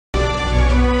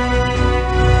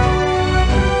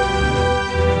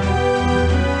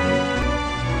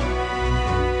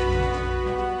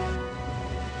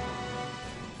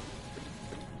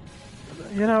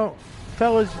know,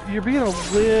 fellas, you're being a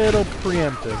little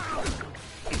preemptive.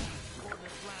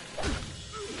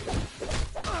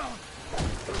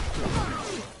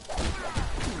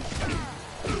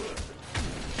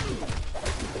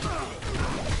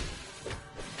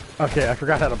 Okay, I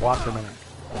forgot how to block for a minute.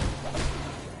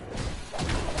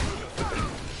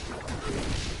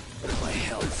 My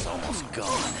health's almost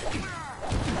gone.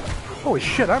 Holy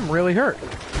shit, I'm really hurt.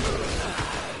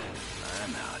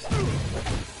 I'm out.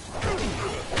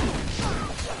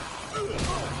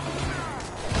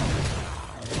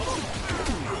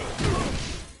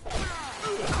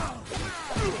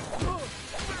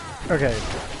 Okay,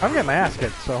 I'm getting my ass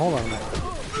kicked, so hold on a minute.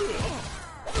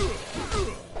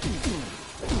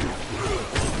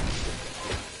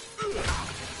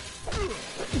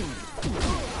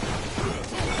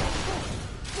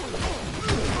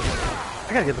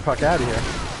 I gotta get the fuck out of here.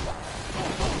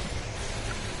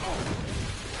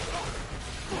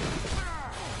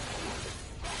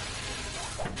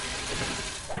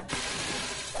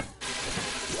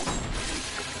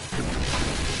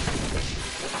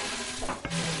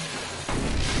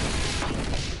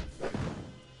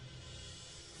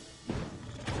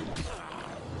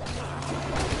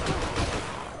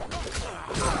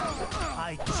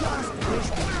 I just wish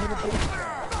we could have been there.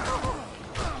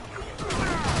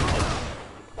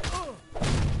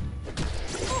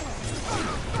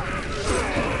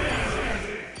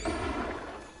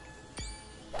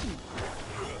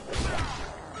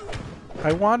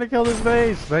 I want to kill this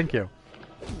vase. Thank you.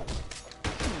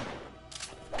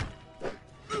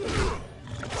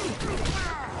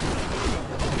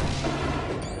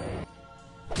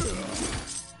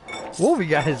 Wolvie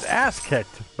got his ass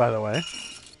kicked, by the way.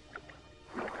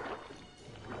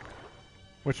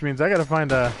 Which means I gotta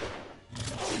find a...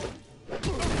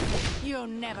 You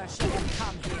never should have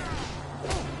come here.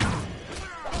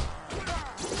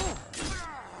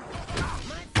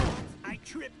 I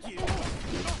tripped you.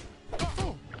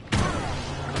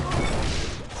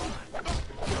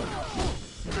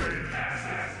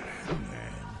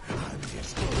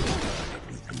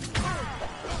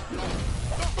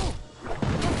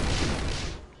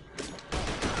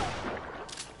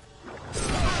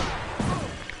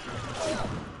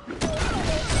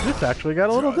 This actually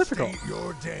got a little difficult.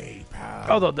 Your day,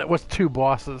 pal. Although that was 2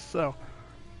 bosses, so...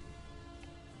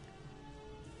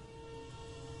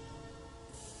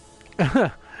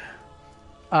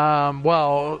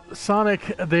 well,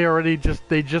 Sonic, they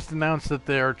just announced that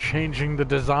they're changing the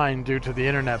design due to the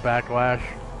internet backlash.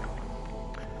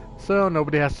 So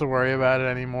nobody has to worry about it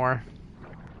anymore.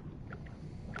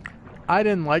 I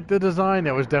didn't like the design,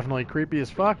 it was definitely creepy as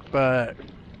fuck, but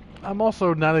I'm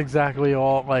also not exactly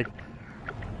all, like...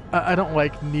 I don't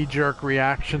like knee-jerk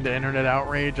reaction to internet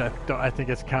outrage. I think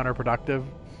it's counterproductive.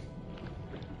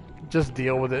 Just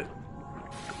deal with it.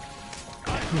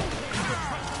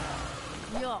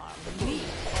 You're weak.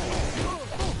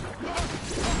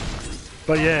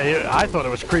 But yeah, I thought it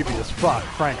was creepy as fuck,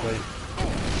 frankly.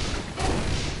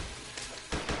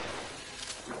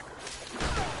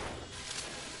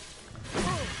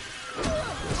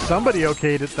 Somebody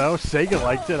okayed it though. Sega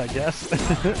liked it, I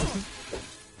guess.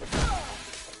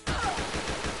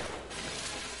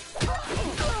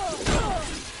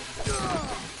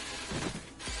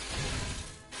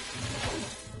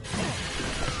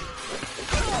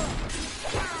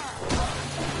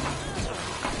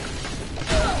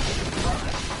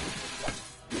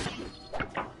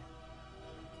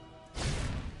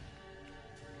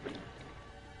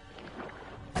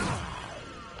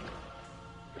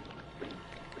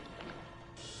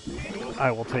 I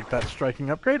will take that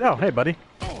striking upgrade. Oh, hey, buddy.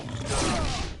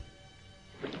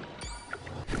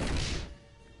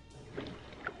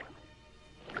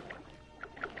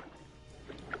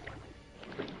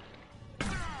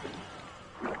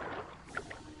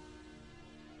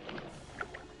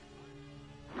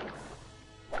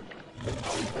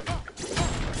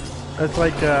 It's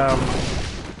like,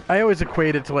 I always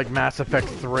equate it to like Mass Effect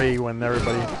 3 when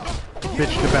everybody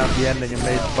bitched about the ending and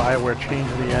made BioWare change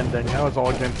the ending. I was all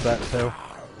against that too.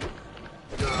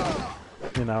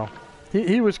 You know,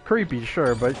 he was creepy,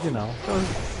 sure, but you know, it was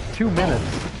 2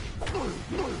 minutes.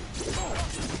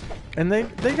 And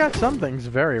they got some things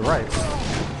very right.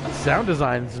 Sound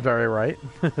design's very right.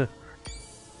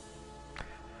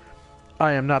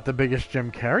 I am not the biggest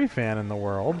Jim Carrey fan in the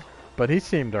world, but he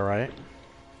seemed alright.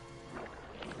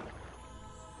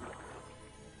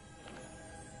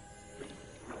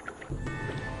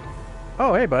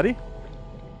 Oh, hey, buddy.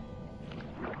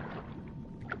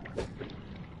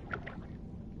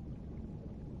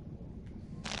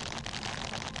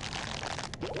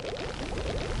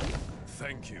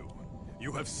 Thank you.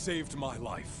 You have saved my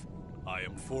life. I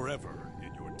am forever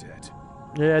in your debt.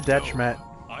 Yeah, detriment.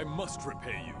 No, I must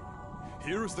repay you.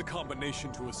 Here is the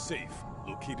combination to a safe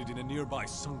located in a nearby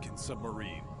sunken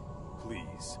submarine.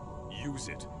 Please, use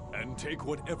it and take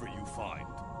whatever you find.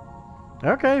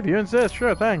 Okay, if you insist,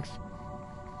 sure, thanks.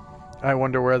 I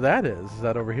wonder where that is. Is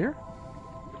that over here?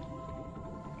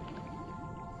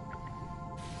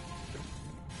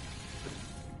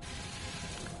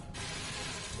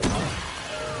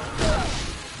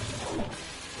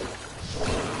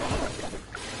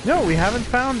 No, what we haven't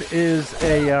found is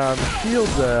a shield.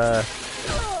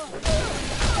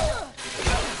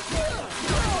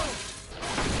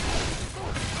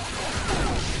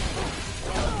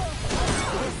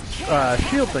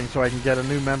 Shield thing, so I can get a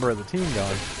new member of the team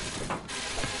going.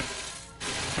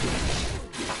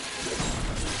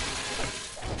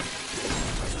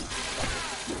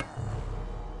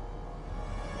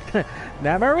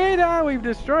 Namorita, we've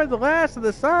destroyed the last of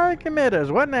the sonic emitters.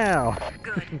 What now?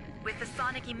 Good. With the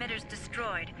sonic emitters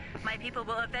destroyed, my people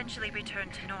will eventually return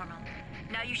to normal.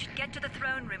 Now you should get to the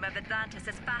throne room of Atlantis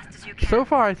as fast as you can. So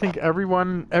far, I think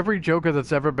every Joker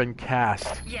that's ever been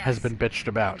cast has been bitched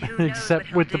about,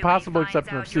 except with the possible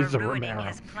exception of Cesar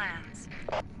Romero.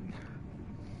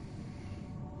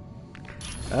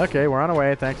 Okay, we're on our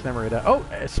way. Thanks, Namorita. Oh,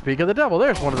 speak of the devil,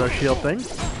 there's one of those shield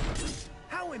things.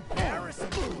 How embarrassing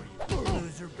for you,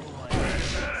 loser boy.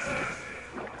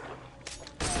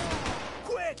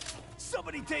 Quick!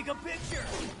 Somebody take a picture!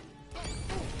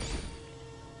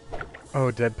 Oh,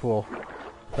 Deadpool.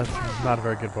 That's not a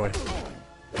very good voice.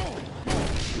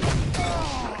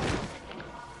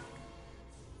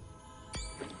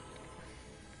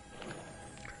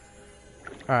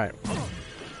 Alright.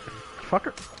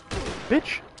 Fucker.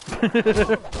 Bitch.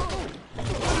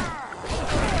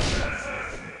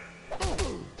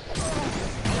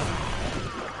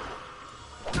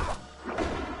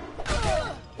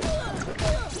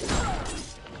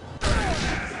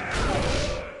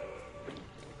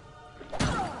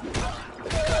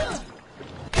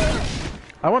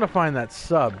 I want to find that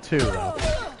sub, too, though.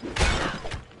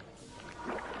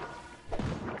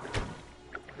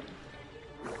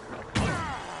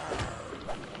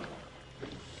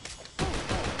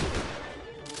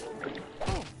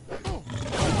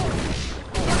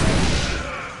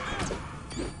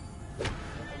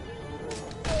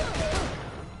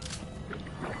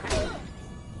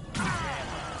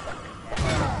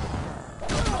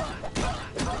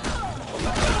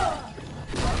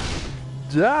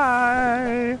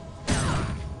 Die!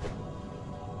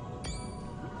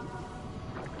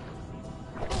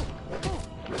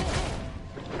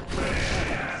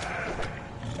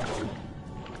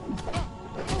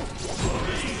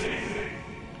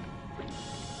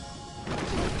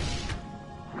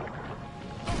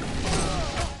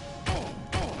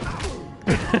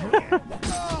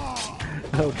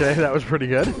 Okay, that was pretty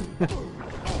good.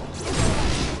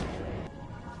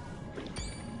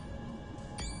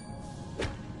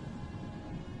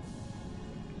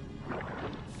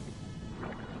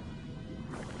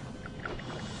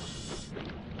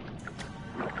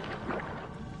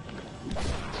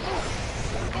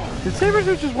 Did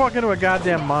Sabretooth just walk into a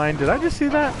goddamn mine? Did I just see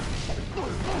that?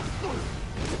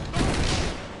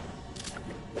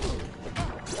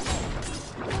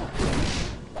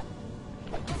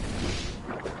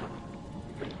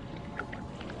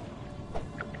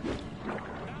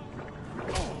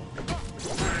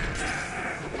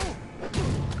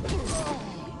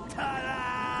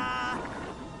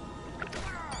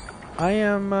 I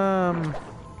am,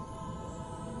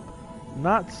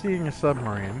 not seeing a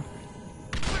submarine.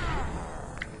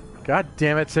 God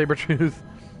damn it, Sabretooth.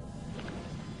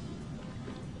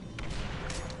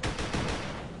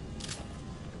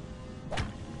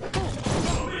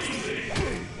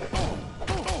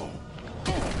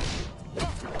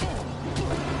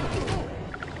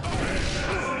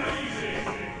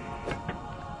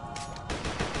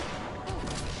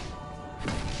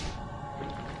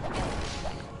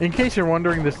 In case you're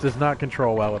wondering, this does not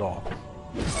control well at all.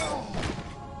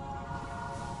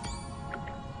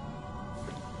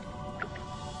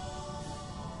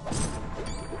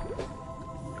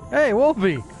 Hey,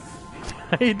 Wolfie!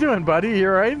 How you doing, buddy? You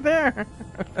right there?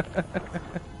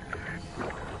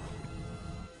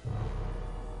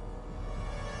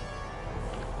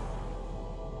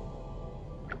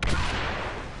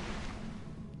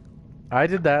 I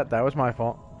did that. That was my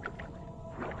fault.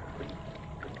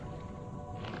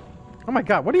 Oh my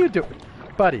god, what are you doing?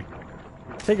 Buddy,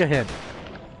 take a hint.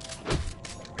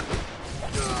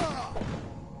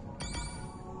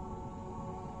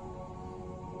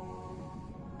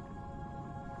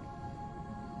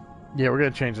 Yeah, we're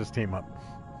gonna change this team up.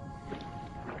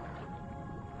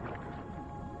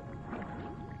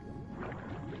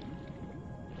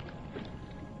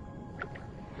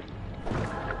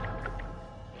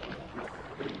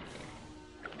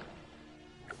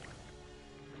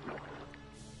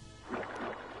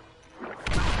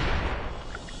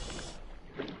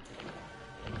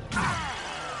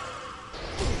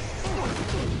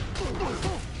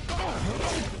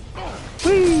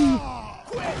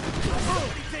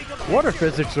 Water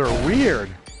physics are weird.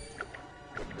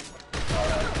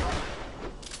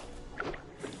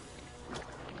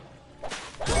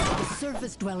 The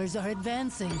surface dwellers are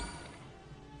advancing.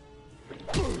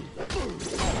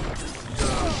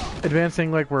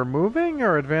 Advancing like we're moving,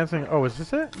 or advancing... Oh, is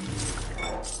this it?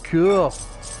 Cool.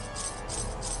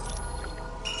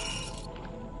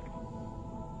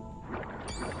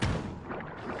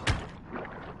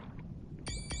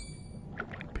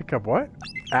 Pick up what?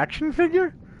 Action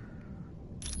figure?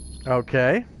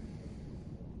 Okay.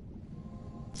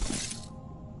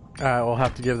 We'll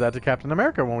have to give that to Captain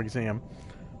America when we see him.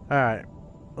 Alright.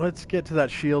 Let's get to that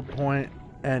shield point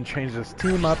and change this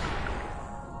team up.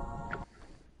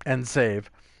 And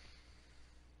save.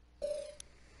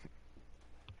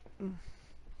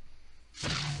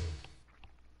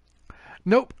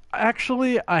 Nope.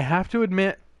 Actually, I have to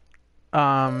admit,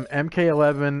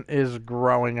 MK11 is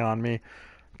growing on me.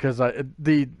 Because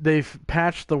they've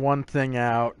patched the one thing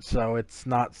out, so it's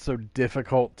not so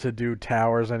difficult to do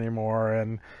towers anymore,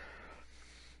 and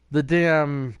the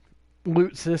damn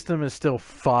loot system is still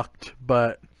fucked,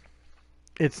 but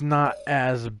it's not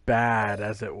as bad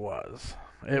as it was.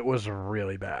 It was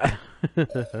really bad.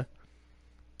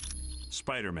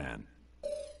 Spider-Man.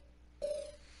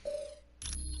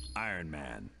 Iron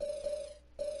Man.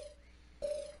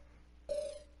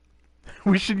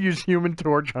 We should use Human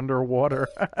Torch underwater.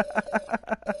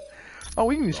 Oh,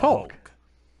 we can use Hulk.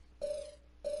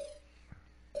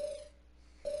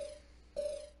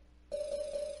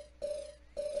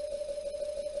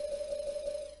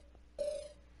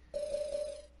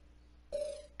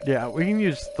 Yeah, we can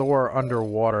use Thor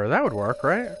underwater. That would work,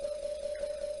 right?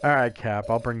 Alright,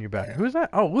 Cap, I'll bring you back. Who's that?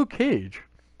 Oh, Luke Cage.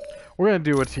 We're gonna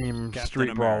do a team Captain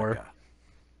Street Brawler. America.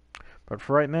 But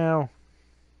for right now...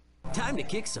 Time to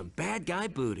kick some bad guy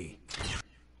booty.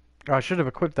 Oh, I should have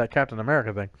equipped that Captain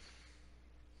America thing.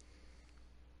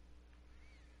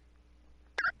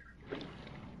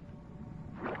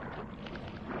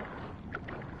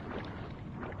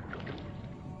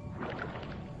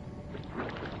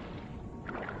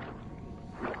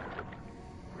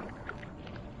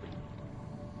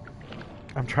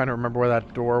 I'm trying to remember where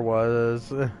that door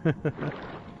was.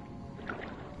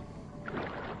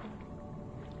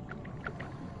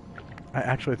 I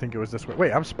actually think it was this way.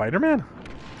 Wait, I'm Spider-Man?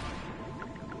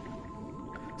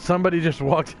 Somebody just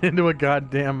walked into a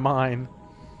goddamn mine.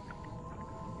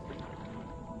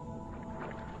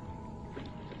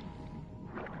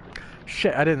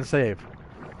 Shit, I didn't save.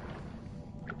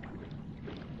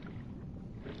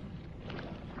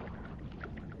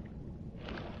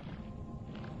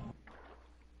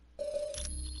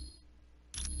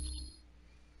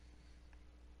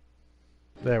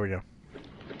 There we go.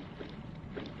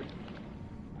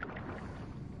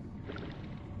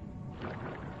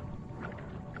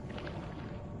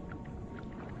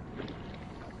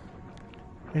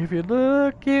 If you're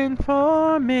looking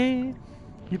for me,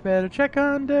 you better check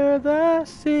under the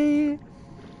sea,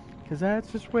 'cause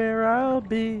that's just where I'll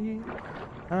be,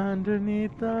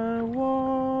 underneath the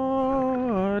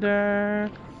water.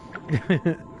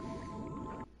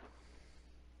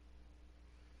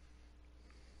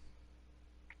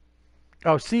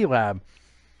 Oh, Sea Lab.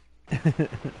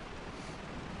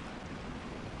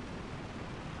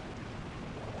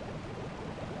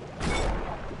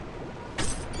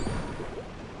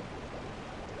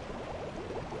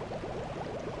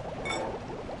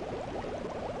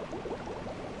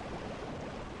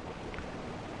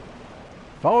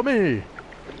 Follow me.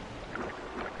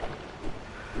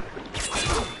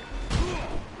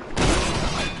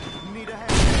 Need a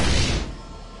hand.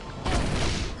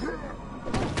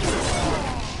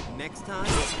 Next time, I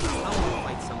want to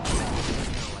fight something that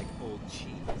smell like old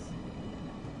cheese.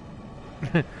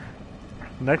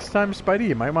 Next time, Spidey,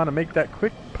 you might want to make that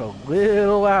quick a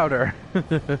little louder.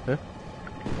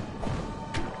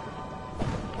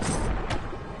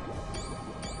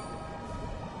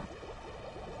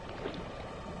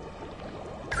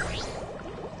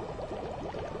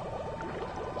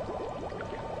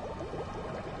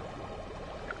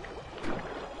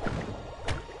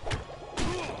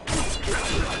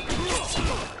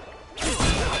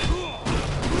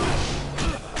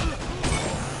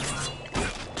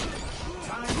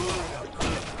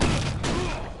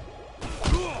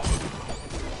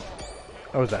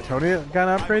 Oh, is that Tony got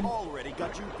an upgrade? I've already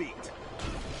got you beat.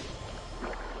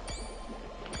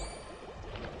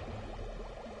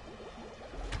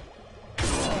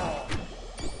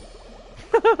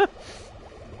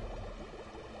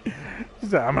 He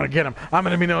said, I'm gonna get him. I'm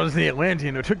gonna be known as the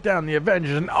Atlantean who took down the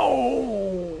Avengers, and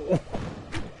oh!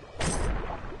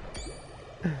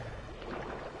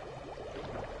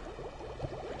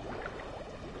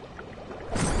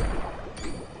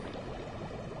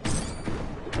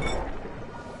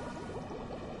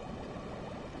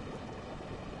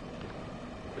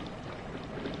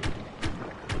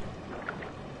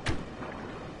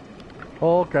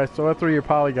 Okay, so I threw your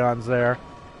polygons there.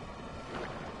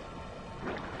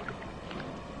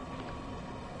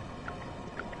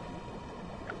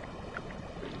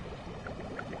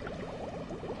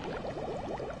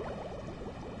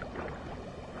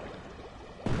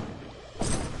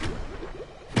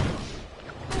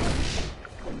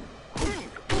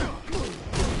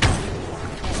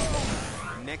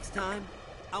 Next time,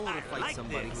 I want to fight like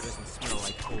somebody this. who doesn't smell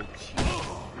like old cheese.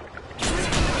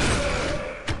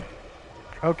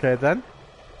 Okay, then.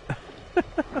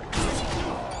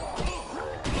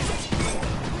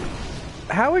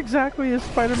 How exactly is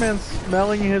Spider-Man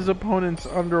smelling his opponents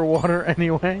underwater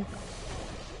anyway?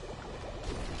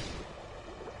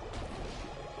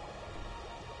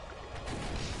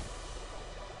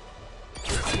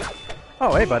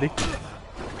 Oh, hey, buddy.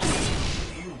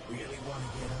 You really want to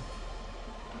get up?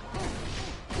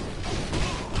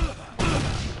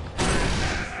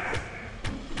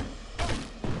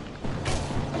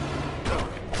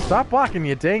 Stop blocking,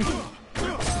 you dink.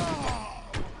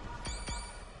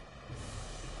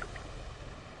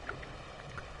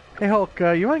 Hey, Hulk,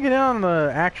 you want to get in on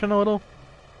the action a little?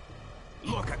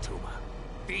 Look at Tuma.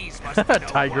 These must be the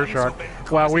Tiger ones Shark. who've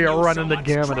been Wow, we causing are you running so the much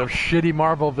gamut trouble. of shitty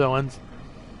Marvel villains.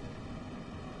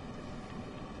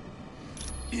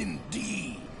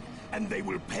 Indeed. And they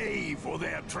will pay for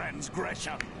their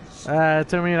transgressions.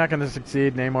 Tell me you're not going to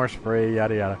succeed. Namor's free,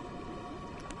 yada yada.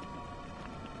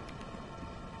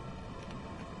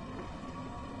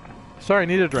 Sorry, I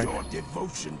need a drink. Your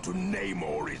devotion to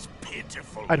Namor is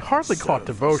pitiful. I'd hardly call it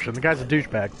devotion. The guy's a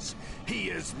douchebag. He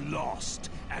is lost,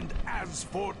 and as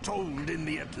foretold in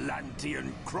the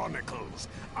Atlantean Chronicles,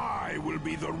 I will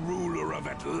be the ruler of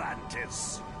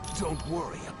Atlantis. Don't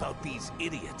worry about these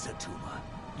idiots, Atuma.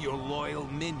 Your loyal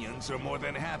minions are more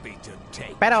than happy to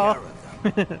take care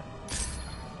of them.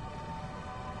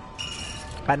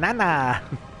 Banana.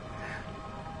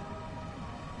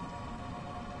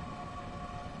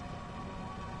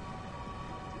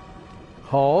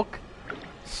 Hulk.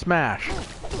 Smash.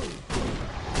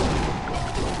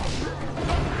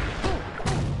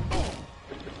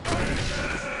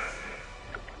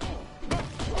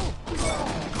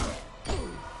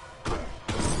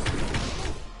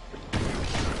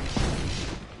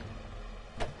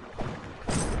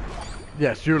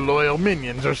 Yes, your loyal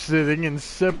minions are sitting in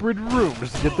separate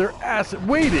rooms to get their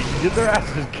waiting to get their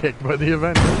asses kicked by the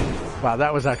Avengers. Wow,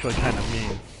 that was actually kind of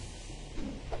mean.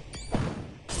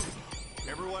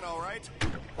 Everyone all right?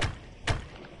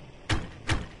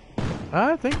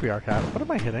 I think we are, Cap. What am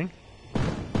I hitting?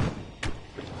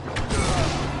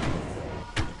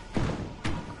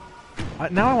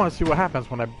 Now I want to see what happens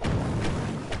when I...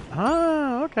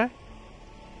 Ah, okay.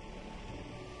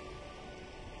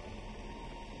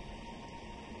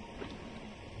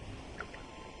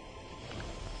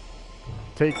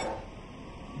 Take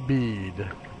bead.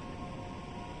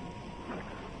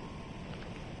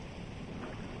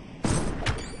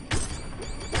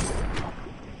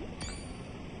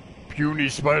 Puny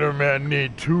Spider-Man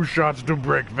need 2 shots to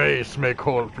break vase, make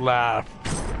Hulk laugh.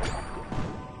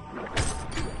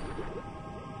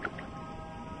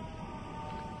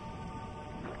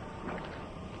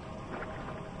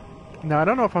 Now, I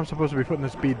don't know if I'm supposed to be putting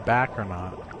this bead back or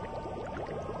not.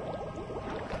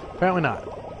 Apparently not.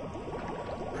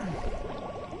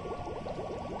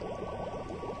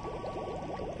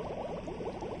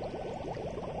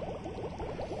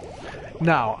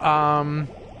 Now,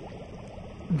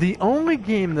 the only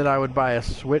game that I would buy a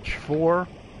Switch for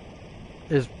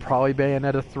is probably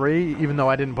Bayonetta 3, even though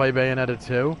I didn't play Bayonetta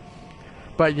 2.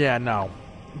 But yeah, no.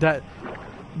 That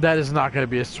is not going to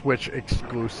be a Switch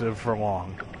exclusive for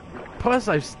long. Plus,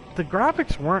 the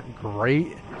graphics weren't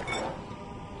great.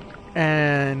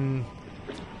 And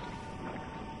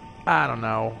I don't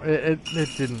know. It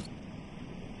didn't...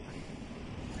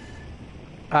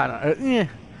 I don't know. Yeah.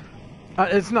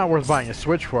 It's not worth buying a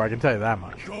Switch for, I can tell you that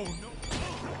much.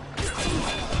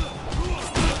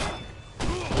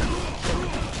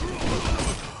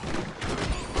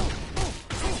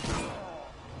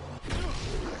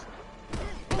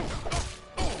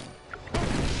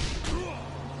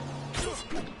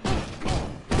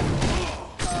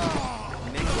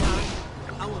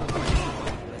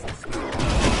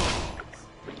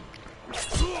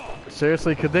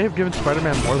 Seriously, could they have given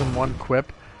Spider-Man more than one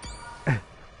quip?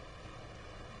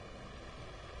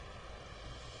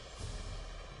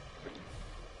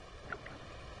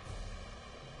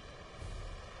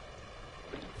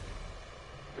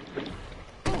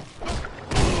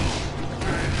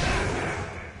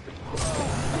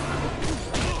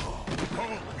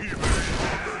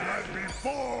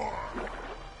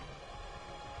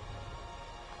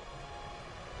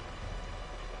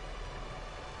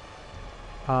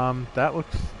 That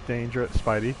looks dangerous.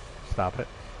 Spidey, stop it.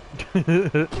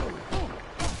 Next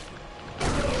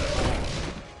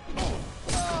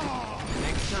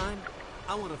time,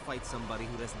 I want to fight somebody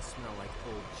who doesn't smell like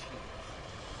old cheese.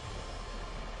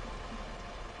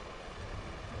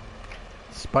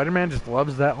 Spider-Man just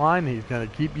loves that line. He's gonna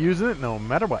keep using it no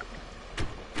matter what.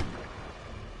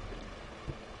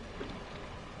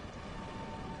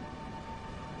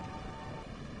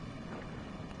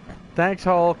 Thanks,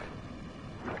 Hulk.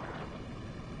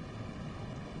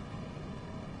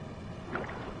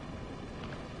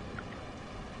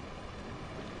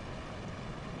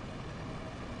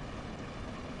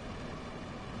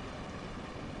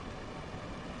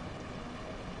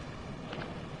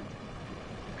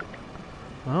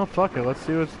 Well, fuck it. Let's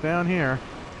see what's down here.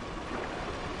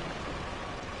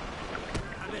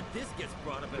 I bet this gets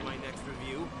brought up in my next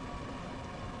review.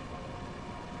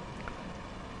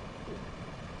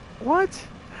 What?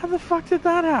 How the fuck did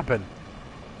that happen?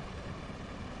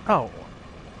 Oh.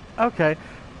 Okay.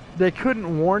 They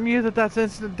couldn't warn you that that's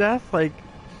instant death? Like...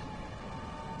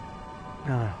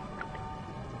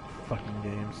 fucking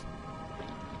games.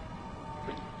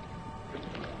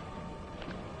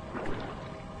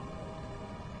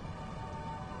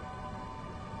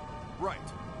 Right.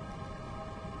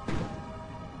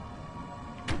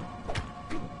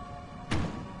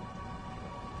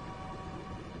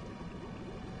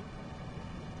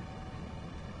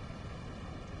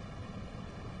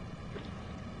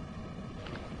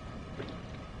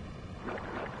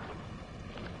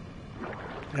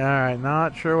 Alright,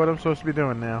 not sure what I'm supposed to be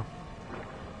doing now.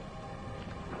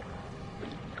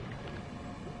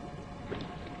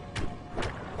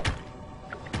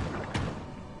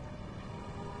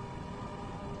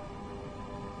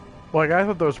 Like, I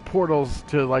thought those portals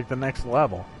to, like, the next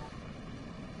level.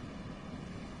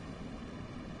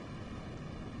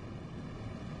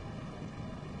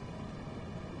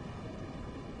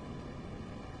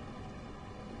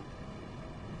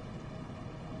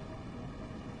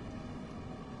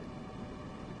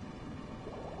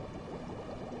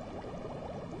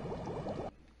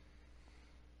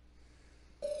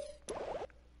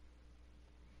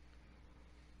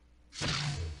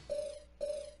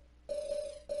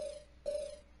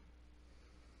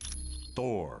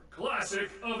 Thor.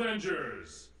 Classic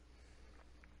Avengers.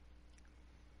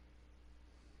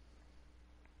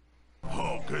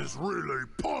 Hulk is really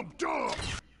pumped up!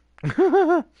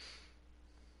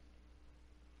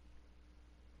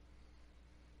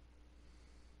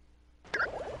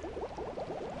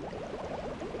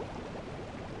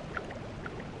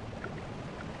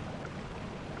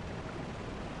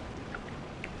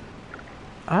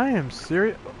 I am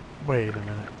serious. Wait a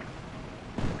minute.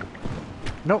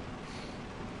 Nope.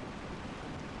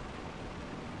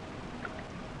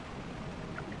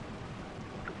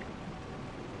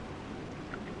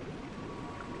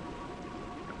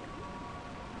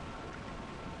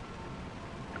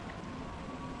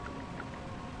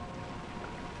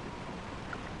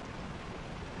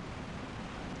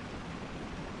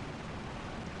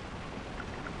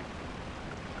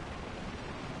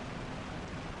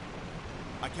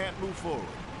 I can't move forward.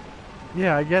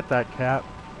 Yeah, I get that, Cap.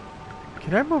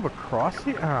 Can I move across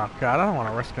here? Oh, God, I don't want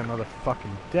to risk another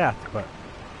fucking death, but...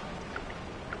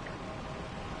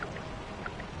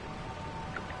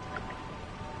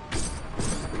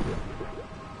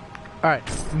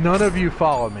 Alright, none of you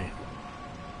follow me.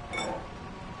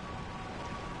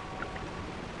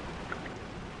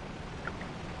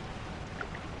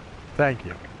 Thank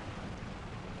you.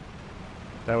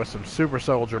 That was some super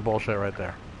soldier bullshit right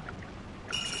there.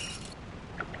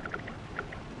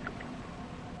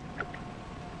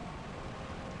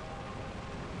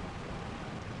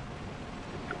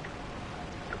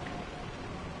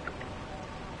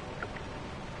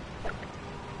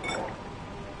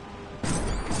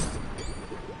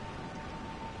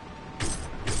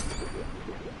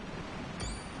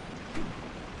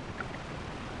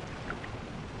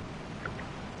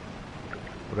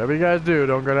 Whatever you guys do,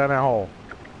 don't go down that hole.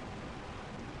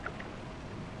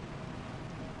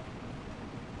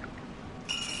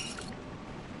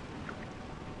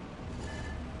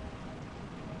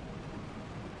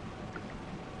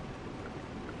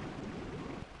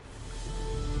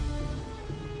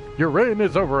 Your reign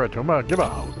is over, Atuma. Give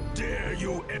up. How dare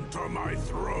you enter my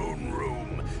throne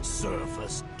room,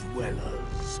 surface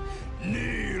dwellers?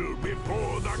 Kneel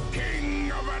before the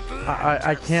king of Atlantis.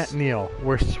 I can't kneel.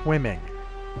 We're swimming.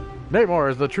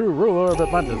 Namor is the true ruler of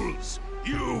Atlantis. Fools!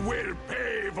 You will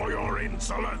pay for your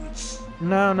insolence.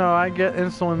 No, I get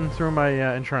insulin through my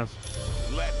insurance.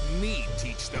 Let me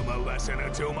teach them a lesson,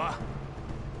 Atuma.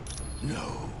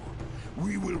 No,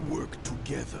 We will work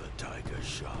together, Tiger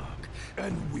Shark,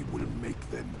 and we will make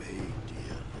them pay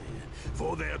dearly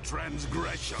for their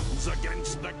transgressions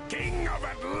against the King of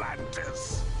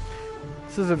Atlantis.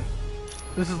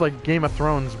 This is like Game of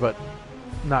Thrones, but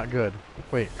not good.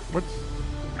 Wait, what's...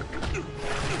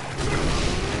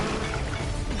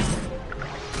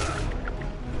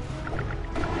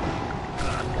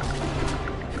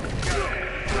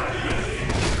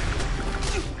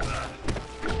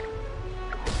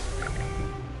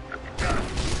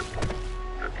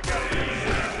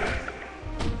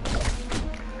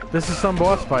 This is some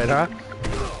boss fight, huh?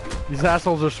 These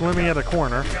assholes are swimming at a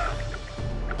corner.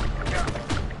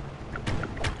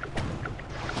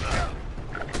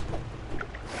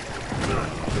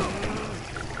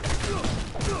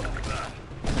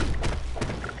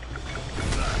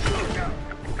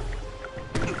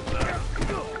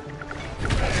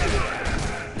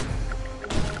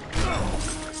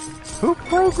 Who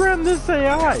programmed this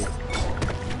AI?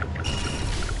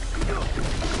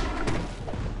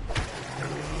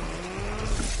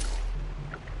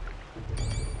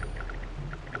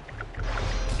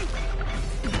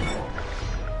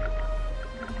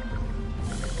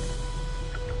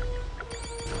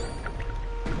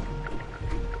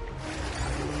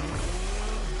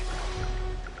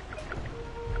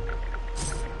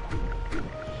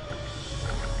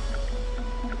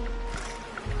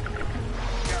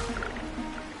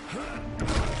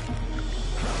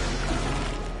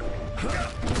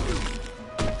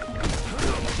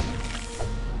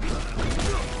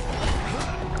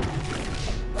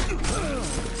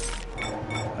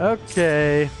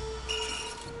 Okay.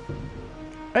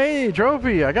 Hey,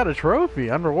 trophy! I got a trophy!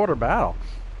 Underwater battle.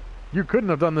 You couldn't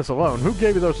have done this alone. Who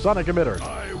gave you those sonic emitters?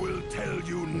 I will tell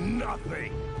you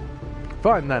nothing.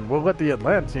 Fine then, we'll let the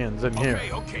Atlanteans in here.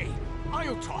 Okay,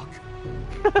 I'll talk.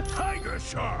 Tiger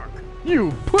Shark!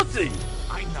 You pussy!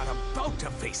 I'm not about to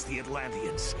face the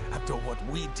Atlanteans after what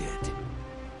we did.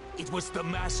 It was the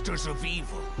Masters of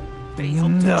Evil. They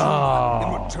helped us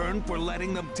in return for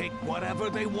letting them take whatever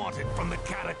they wanted from the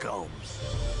catacombs.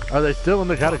 Are they still in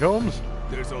the catacombs?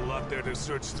 There's a lot there to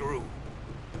search through.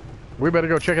 We better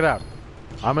go check it out.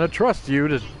 I'm gonna trust you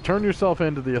to turn yourself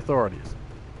in to the authorities.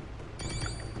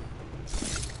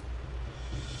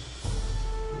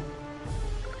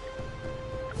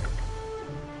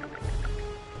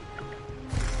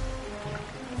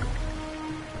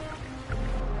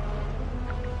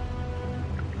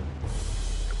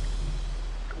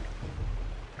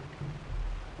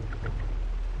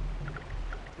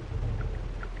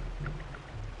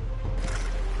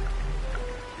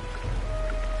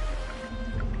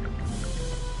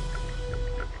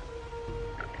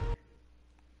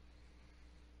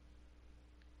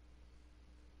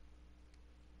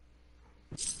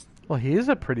 Well, he is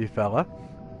a pretty fella.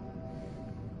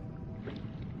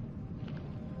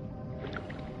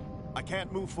 I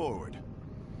can't move forward.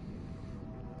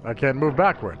 I can't move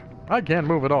backward. I can't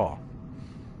move at all.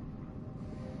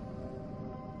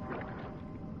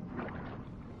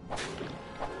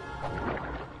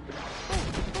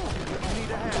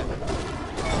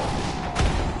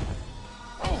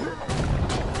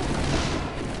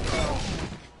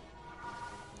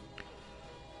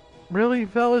 Really,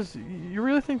 fellas? You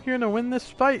really think you're gonna win this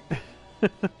fight?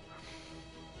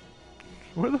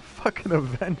 We're the fucking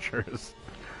Avengers.